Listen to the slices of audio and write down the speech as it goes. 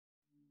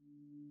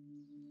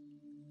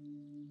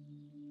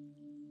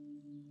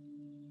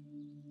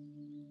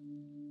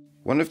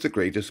One of the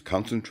greatest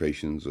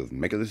concentrations of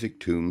megalithic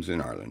tombs in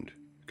Ireland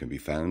can be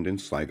found in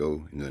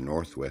Sligo in the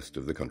northwest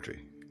of the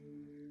country.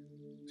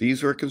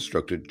 These were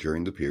constructed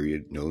during the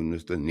period known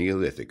as the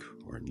Neolithic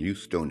or New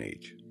Stone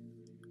Age,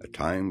 a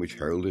time which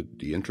heralded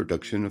the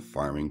introduction of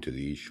farming to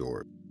these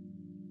shores.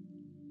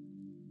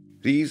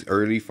 These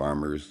early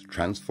farmers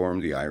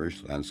transformed the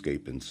Irish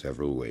landscape in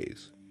several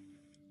ways.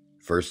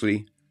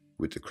 Firstly,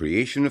 with the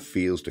creation of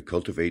fields to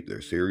cultivate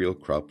their cereal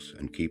crops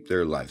and keep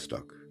their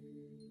livestock.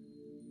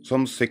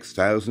 Some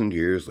 6,000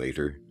 years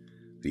later,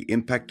 the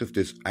impact of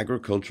this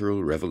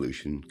agricultural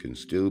revolution can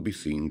still be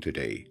seen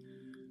today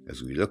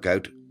as we look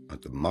out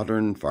at the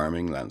modern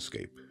farming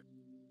landscape.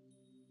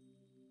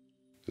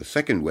 The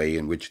second way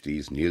in which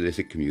these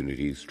Neolithic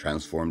communities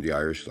transformed the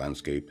Irish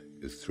landscape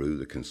is through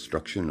the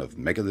construction of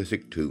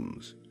megalithic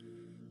tombs,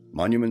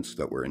 monuments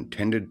that were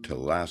intended to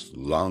last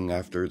long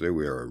after they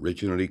were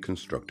originally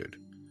constructed,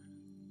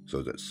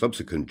 so that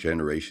subsequent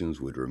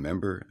generations would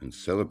remember and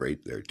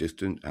celebrate their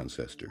distant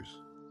ancestors.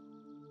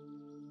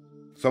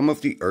 Some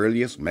of the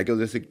earliest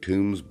megalithic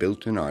tombs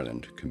built in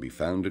Ireland can be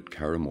found at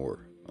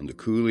Carrowmore on the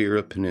Cool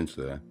Era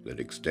Peninsula that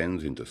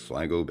extends into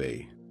Sligo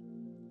Bay.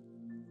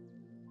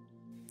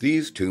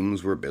 These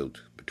tombs were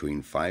built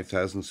between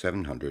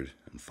 5,700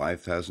 and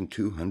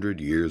 5,200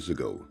 years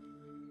ago.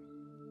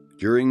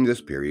 During this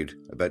period,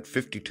 about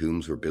 50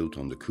 tombs were built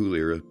on the Cool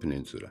Era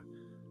Peninsula,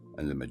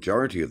 and the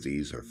majority of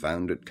these are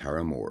found at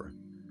Carrowmore,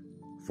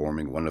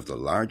 forming one of the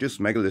largest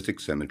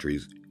megalithic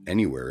cemeteries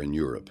anywhere in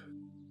Europe.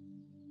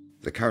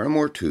 The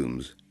Carrowmore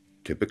tombs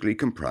typically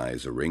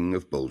comprise a ring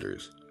of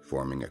boulders,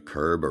 forming a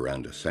curb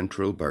around a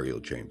central burial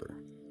chamber.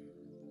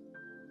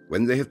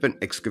 When they have been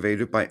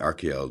excavated by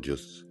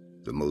archaeologists,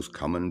 the most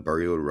common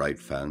burial rite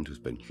found has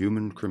been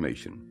human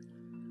cremation,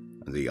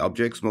 and the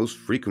objects most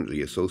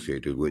frequently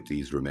associated with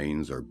these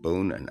remains are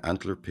bone and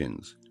antler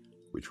pins,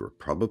 which were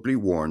probably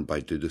worn by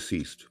the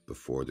deceased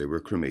before they were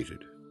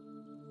cremated.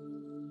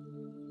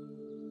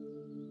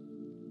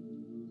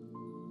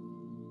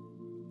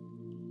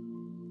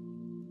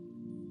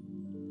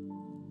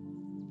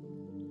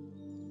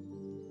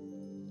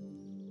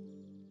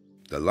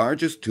 The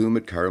largest tomb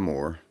at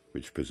Carrowmore,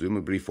 which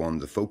presumably formed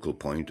the focal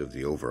point of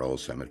the overall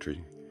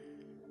cemetery,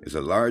 is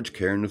a large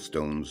cairn of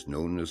stones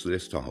known as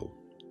livestock.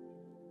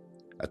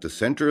 At the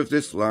centre of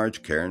this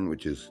large cairn,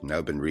 which has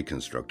now been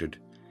reconstructed,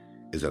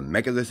 is a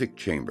megalithic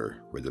chamber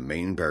where the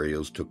main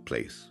burials took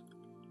place.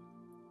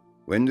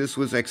 When this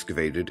was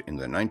excavated in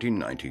the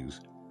 1990s,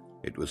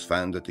 it was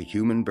found that the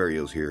human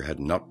burials here had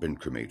not been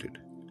cremated,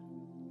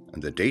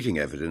 and the dating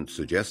evidence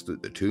suggests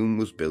that the tomb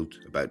was built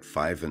about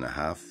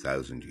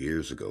 5,500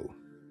 years ago.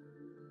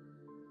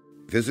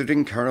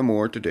 Visiting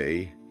Carrowmore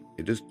today,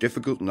 it is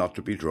difficult not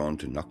to be drawn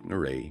to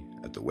Knocknarea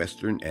at the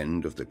western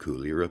end of the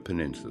Cool Era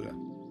Peninsula.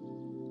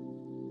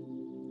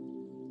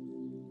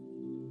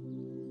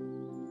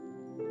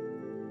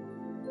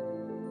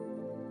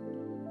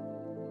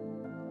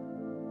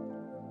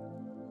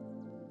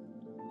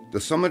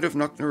 The summit of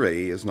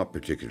Knocknarea is not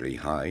particularly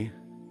high,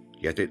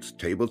 yet its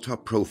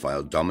tabletop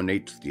profile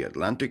dominates the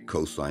Atlantic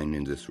coastline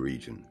in this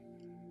region.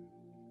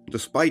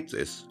 Despite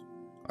this,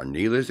 our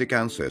Neolithic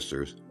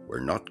ancestors were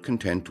not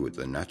content with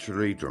the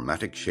naturally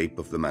dramatic shape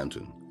of the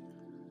mountain,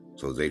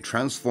 so they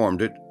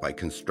transformed it by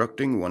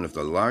constructing one of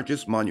the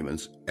largest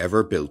monuments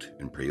ever built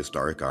in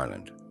prehistoric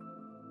Ireland.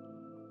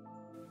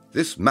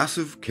 This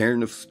massive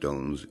cairn of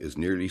stones is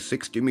nearly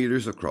 60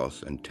 metres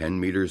across and 10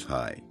 metres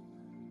high.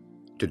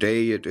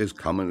 Today it is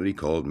commonly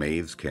called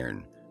Maeve's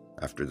Cairn,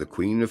 after the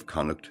Queen of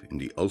Connacht in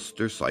the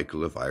Ulster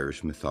cycle of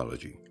Irish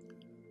mythology.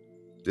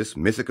 This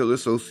mythical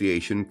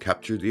association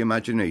captured the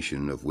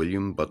imagination of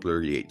William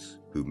Butler Yeats,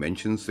 who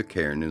mentions the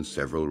cairn in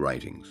several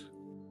writings.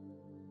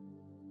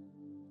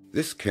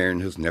 This cairn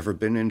has never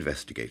been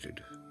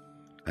investigated,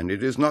 and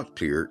it is not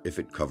clear if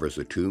it covers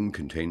a tomb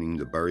containing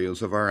the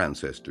burials of our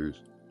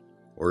ancestors,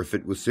 or if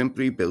it was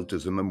simply built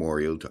as a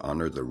memorial to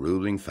honour the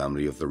ruling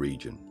family of the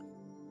region.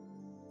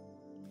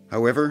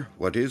 However,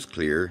 what is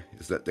clear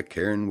is that the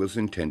cairn was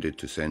intended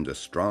to send a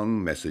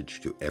strong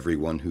message to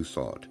everyone who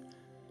saw it,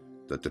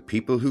 that the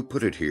people who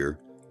put it here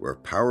were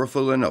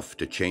powerful enough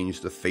to change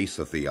the face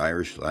of the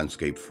Irish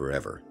landscape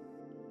forever.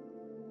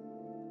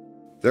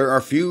 There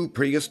are few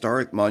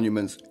prehistoric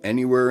monuments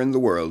anywhere in the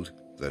world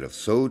that have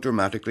so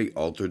dramatically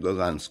altered the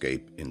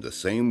landscape in the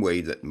same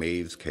way that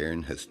Maeve's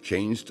Cairn has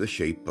changed the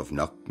shape of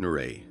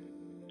Knocknarea.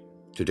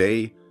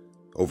 Today,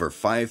 over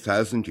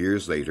 5,000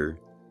 years later,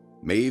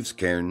 Maeve's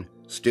Cairn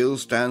still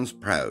stands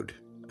proud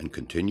and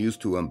continues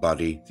to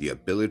embody the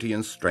ability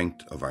and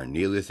strength of our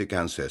Neolithic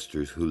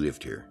ancestors who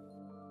lived here.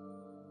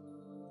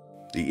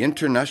 The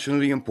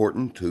internationally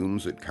important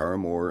tombs at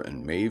Carrowmore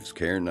and Maeve's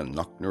Cairn and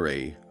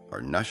Knocknarea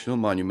are national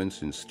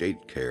monuments in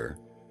state care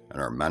and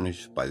are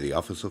managed by the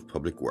Office of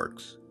Public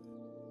Works.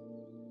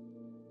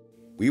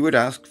 We would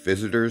ask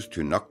visitors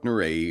to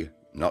Knocknarea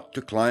not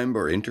to climb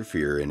or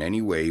interfere in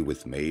any way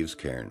with Maeve's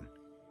Cairn.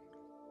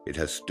 It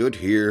has stood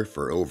here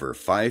for over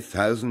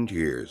 5,000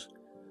 years,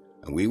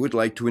 and we would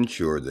like to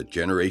ensure that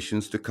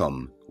generations to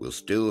come will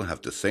still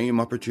have the same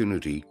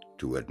opportunity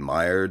to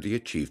admire the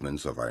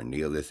achievements of our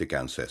Neolithic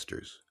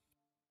ancestors.